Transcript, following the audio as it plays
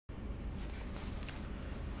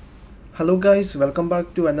Hello guys, welcome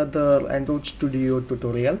back to another Android Studio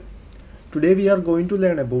tutorial. Today we are going to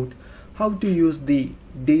learn about how to use the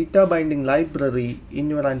data binding library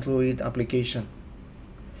in your Android application.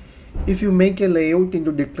 If you make a layout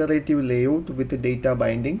into declarative layout with the data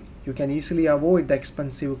binding, you can easily avoid the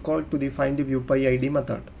expensive call to the findviewById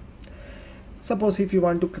method. Suppose if you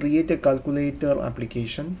want to create a calculator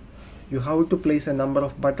application, you have to place a number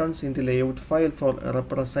of buttons in the layout file for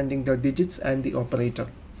representing the digits and the operator.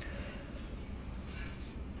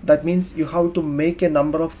 That means you have to make a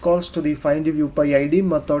number of calls to the findviewById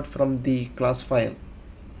method from the class file.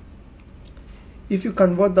 If you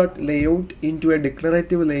convert that layout into a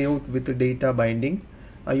declarative layout with the data binding,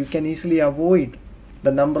 you can easily avoid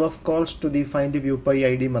the number of calls to the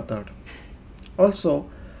findviewById method. Also,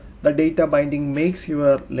 the data binding makes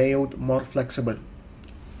your layout more flexible.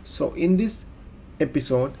 So in this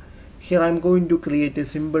episode, here I am going to create a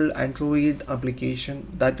simple Android application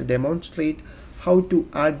that demonstrates how to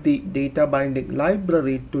add the data binding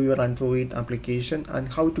library to your Android application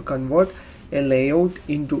and how to convert a layout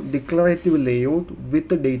into declarative layout with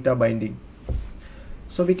the data binding.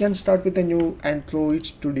 So we can start with a new Android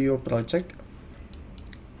Studio project.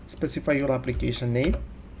 Specify your application name.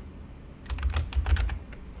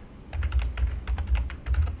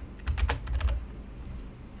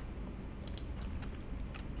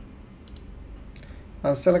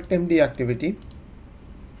 Select empty activity.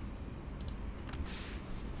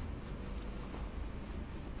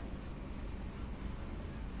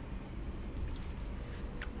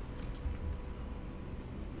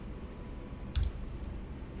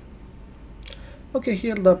 Okay,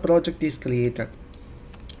 here the project is created.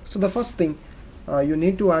 So the first thing, you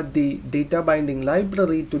need to add the data binding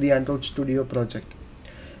library to the Android Studio project.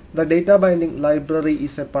 The data binding library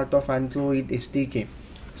is a part of Android SDK.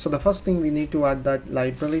 So the first thing, we need to add that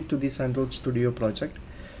library to this Android Studio project.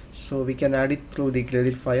 So we can add it through the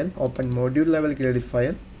gradle file, open module level gradle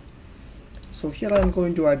file. So here I am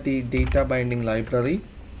going to add the data binding library.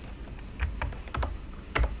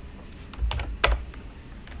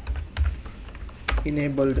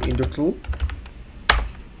 Enabled into true.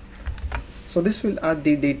 So this will add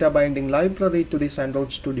the data binding library to this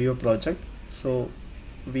Android Studio project. So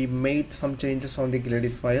we made some changes on the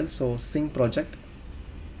gradle file. So sync project.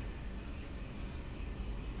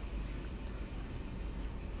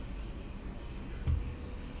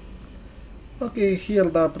 Okay, here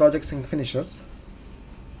the project sync finishes.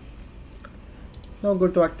 Now go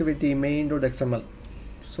to activity main.xml.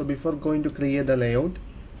 So before going to create the layout,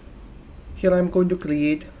 here I am going to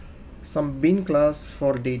create some bean class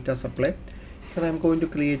for data supply. Here I am going to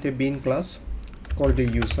create a bean class called a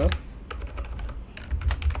user.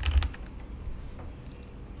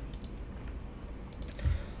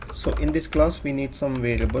 So in this class we need some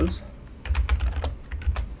variables.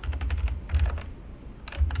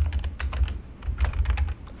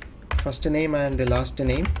 First name and the last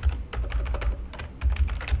name.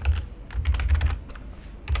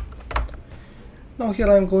 Now here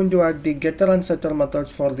I am going to add the getter and setter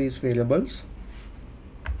methods for these variables.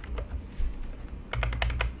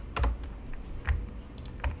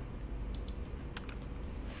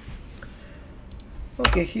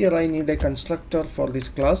 Okay, here I need a constructor for this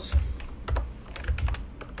class.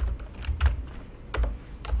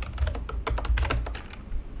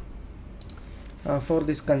 For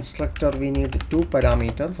this constructor we need two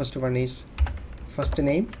parameters. First one is first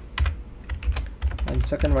name and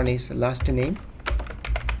second one is last name.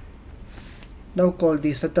 Now call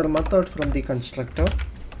the setter method from the constructor.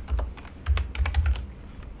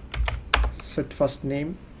 Set first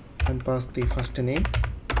name and pass the first name.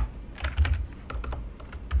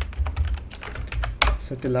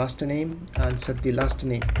 Set the last name and set the last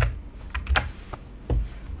name.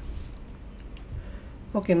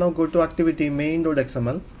 Okay, now go to activity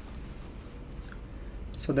main.xml.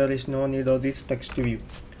 So there is no need of this text view.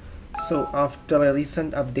 So after a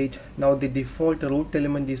recent update, now the default root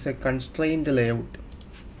element is a constrained layout.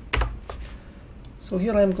 So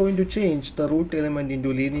here I am going to change the root element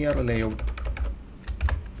into linear layout.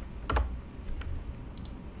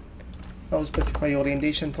 Now specify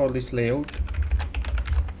orientation for this layout.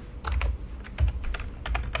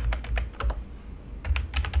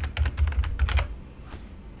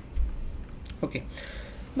 Okay,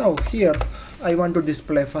 now here I want to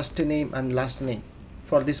display first name and last name.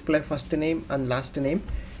 For display first name and last name,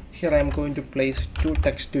 here I am going to place two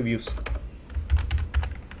text views.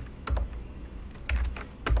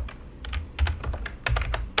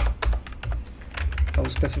 Now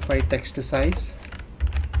specify text size.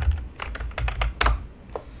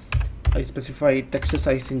 I specify text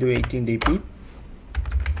size into 18 dp.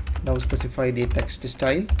 Now specify the text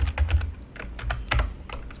style.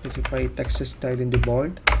 specify text style in the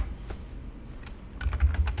bold.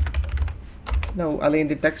 Now align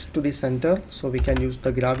the text to the center, so we can use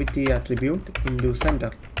the gravity attribute into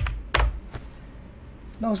center.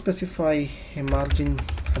 Now specify a margin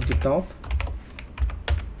at the top,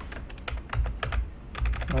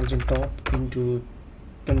 margin top into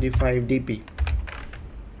 25 dp.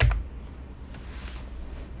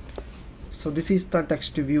 So this is the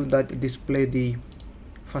text view that display the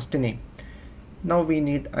first name. Now we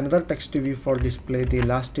need another text view for display the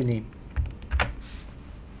last name.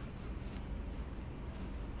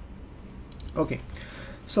 Okay,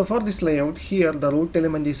 so for this layout, here the root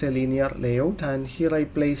element is a linear layout, and here I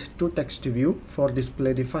place two text view for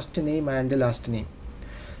display the first name and the last name.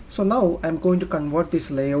 So now I'm going to convert this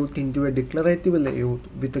layout into a declarative layout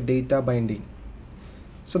with a data binding.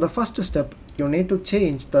 So the first step, you need to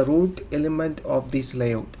change the root element of this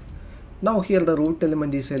layout. Now here the root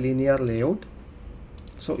element is a linear layout.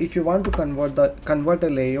 So if you want to convert a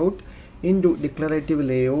layout into declarative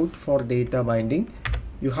layout for data binding,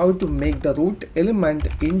 you have to make the root element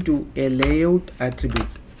into a layout attribute.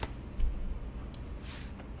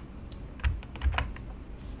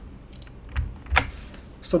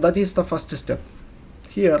 So that is the first step.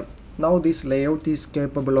 Here now this layout is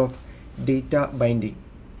capable of data binding.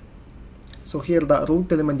 So here the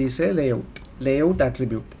root element is a layout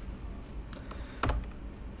attribute.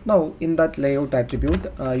 Now in that layout attribute,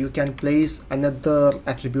 you can place another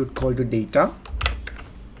attribute called data,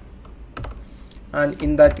 and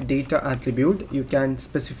in that data attribute you can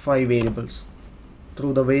specify variables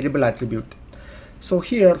through the variable attribute. So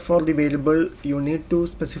here for the variable you need to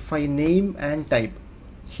specify name and type.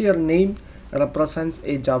 Here name represents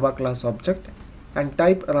a Java class object and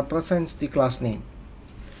type represents the class name.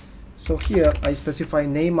 So here I specify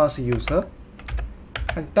name as user,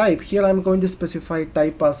 and type, here I'm going to specify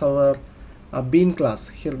type as our bean class.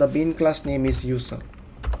 Here the bean class name is user.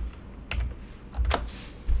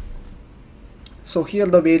 So here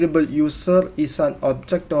the variable user is an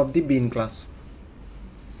object of the bean class.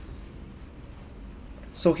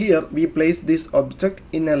 So here we place this object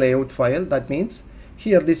in a layout file. That means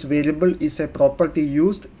here this variable is a property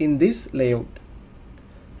used in this layout.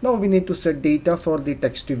 Now we need to set data for the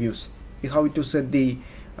text views. We have to set the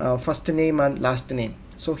first name and last name.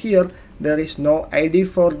 So here there is no ID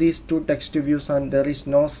for these two text views and there is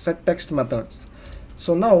no set text methods.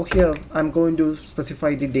 So now here I'm going to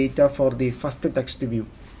specify the data for the first text view.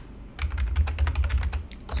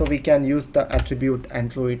 So we can use the attribute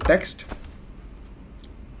Android text.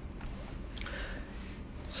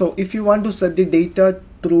 So if you want to set the data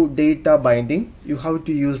through data binding, you have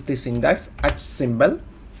to use the syntax @ symbol.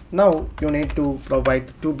 Now you need to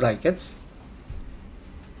provide two brackets.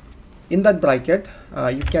 In that bracket,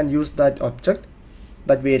 you can use that object,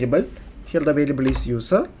 that variable. Here the variable is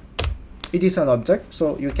user. It is an object,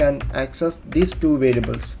 so you can access these two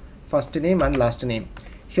variables, first name and last name.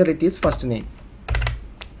 Here it is first name.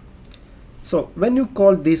 So when you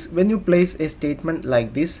call this, when you place a statement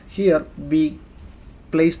like this, here we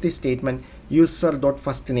place the statement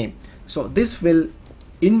user.firstname. So this will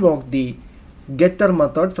invoke the getter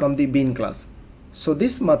method from the bean class. So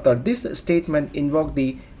this method, this statement invoke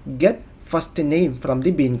the get first name from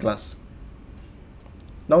the bean class.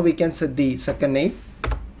 Now we can set the second name.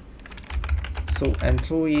 So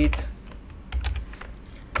Android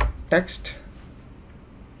text,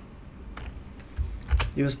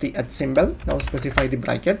 use the @ symbol. Now specify the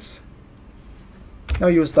brackets. Now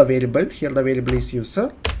use the variable. Here the variable is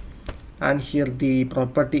user and here the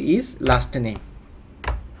property is last name.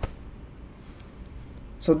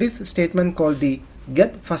 So this statement called the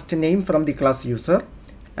get first name from the class user,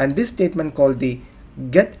 and this statement called the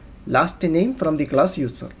get last name from the class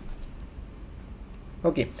user.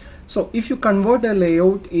 Okay, so if you convert a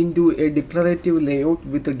layout into a declarative layout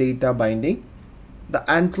with a data binding, the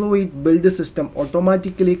Android build system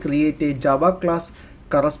automatically create a Java class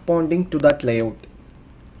corresponding to that layout.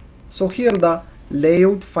 So here the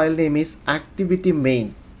layout file name is activity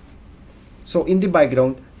main. So in the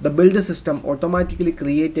background, the build system automatically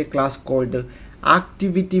create a class called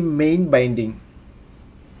activity main binding.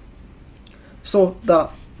 So the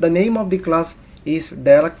name of the class is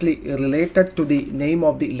directly related to the name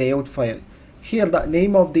of the layout file. Here the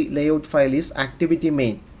name of the layout file is activity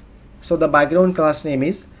main. So the background class name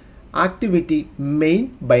is activity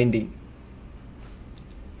main binding.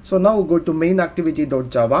 So now go to main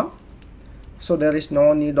activity.java. So there is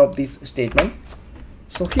no need of this statement.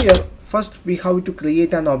 So here first we have to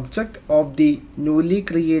create an object of the newly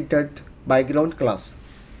created background class.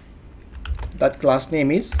 That class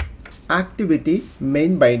name is activity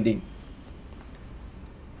main binding.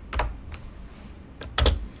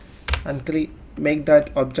 and make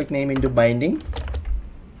that object name into binding.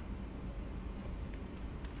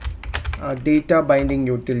 Data binding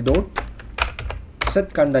util dot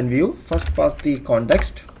set content view. First pass the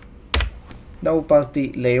context, now pass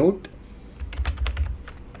the layout.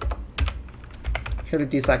 Here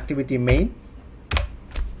it is activity main.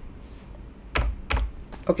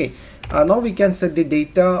 Okay, now we can set the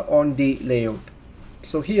data on the layout.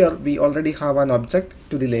 So here we already have an object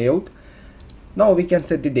to the layout. Now we can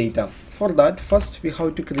set the data. For that, first we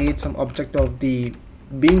have to create some object of the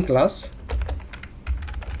bean class.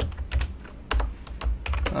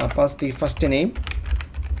 Pass the first name,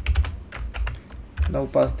 now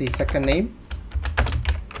pass the second name.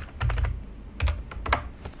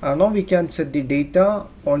 Now we can set the data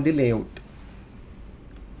on the layout.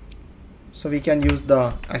 So we can use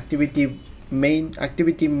the activity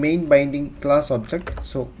main binding class object.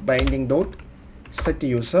 So binding dot set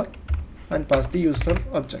user and pass the user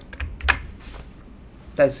object.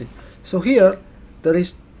 That's it. So here there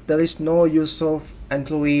is no use of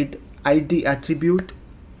Android ID attribute.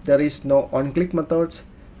 There is no on-click methods.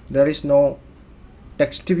 There is no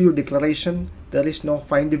text view declaration. There is no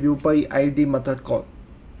findviewById method call.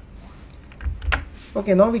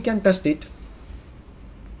 Okay, now we can test it.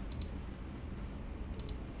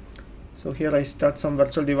 So here I start some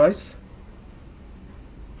virtual device.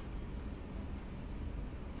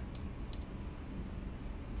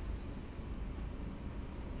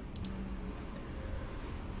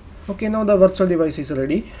 Okay, now the virtual device is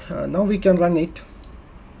ready. Now we can run it.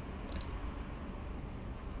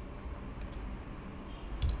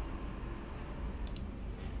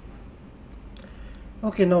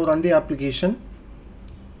 Okay, now run the application.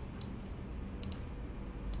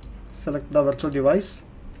 Select the virtual device.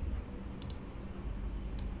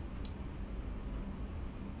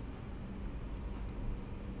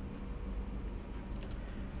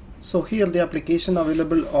 So here the application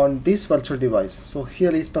available on this virtual device. So here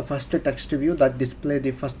is the first text view that display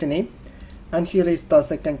the first name, and here is the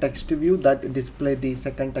second text view that display the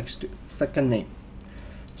second name.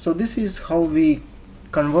 So this is how we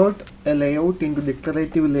convert a layout into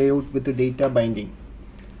declarative layout with the data binding.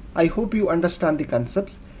 I hope you understand the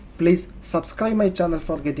concepts. Please subscribe my channel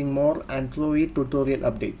for getting more Android tutorial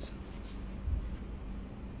updates.